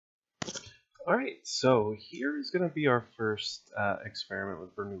Alright, so here is going to be our first experiment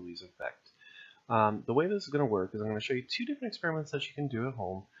with Bernoulli's effect. The way this is going to work is I'm going to show you two different experiments that you can do at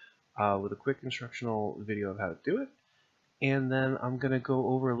home with a quick instructional video of how to do it, and then I'm going to go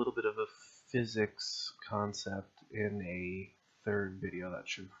over a little bit of a physics concept in a third video that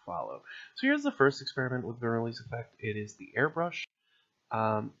should follow. So here's the first experiment with Bernoulli's effect. It is the airbrush.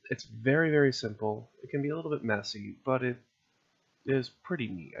 It's very, very simple. It can be a little bit messy, but it is pretty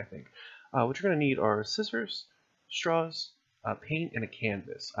neat, I think. What you're going to need are scissors, straws, paint, and a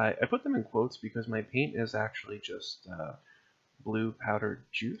canvas. I put them in quotes because my paint is actually just blue powdered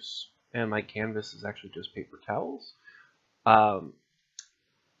juice, and my canvas is actually just paper towels. I'm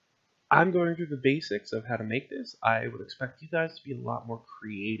going through the basics of how to make this. I would expect you guys to be a lot more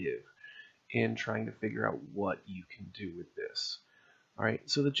creative in trying to figure out what you can do with this. Alright,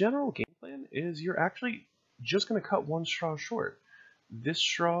 so the general game plan is you're actually just going to cut one straw short. This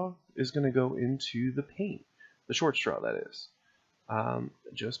straw is going to go into the paint, the short straw that is.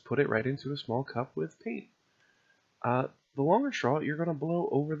 Just put it right into a small cup with paint. The longer straw, you're going to blow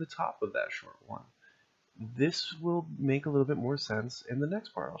over the top of that short one. This will make a little bit more sense in the next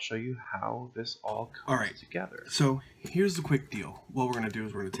part. I'll show you how this all comes together. So here's the quick deal. What we're going to do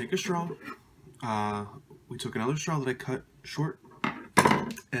is we're going to take a straw. We took another straw that I cut short.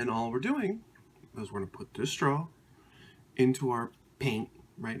 And all we're doing is we're going to put this straw into our paint,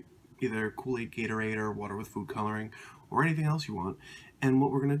 right? Either Kool-Aid, Gatorade, or water with food coloring, or anything else you want. And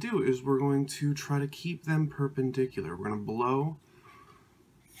what we're going to do is we're going to try to keep them perpendicular. We're going to blow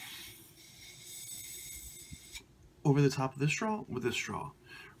over the top of this straw with this straw.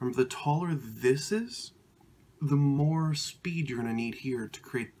 Remember, the taller this is, the more speed you're going to need here to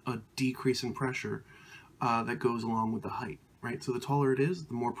create a decrease in pressure that goes along with the height, right? So the taller it is,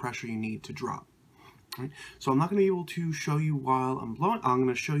 the more pressure you need to drop. Right. So I'm not going to be able to show you while I'm blowing. I'm going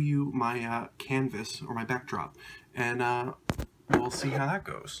to show you my canvas or my backdrop, and we'll see how that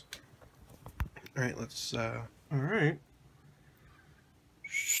goes. All right, let's. All right.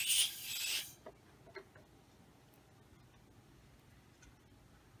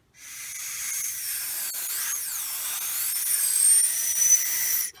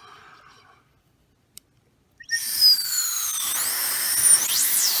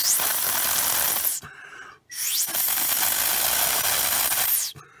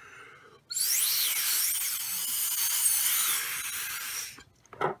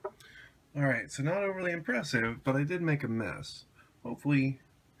 Alright, so not overly impressive, but I did make a mess. Hopefully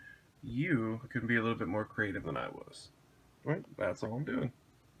you can be a little bit more creative than I was. Alright, that's all I'm doing.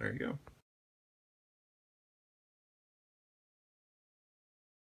 There you go.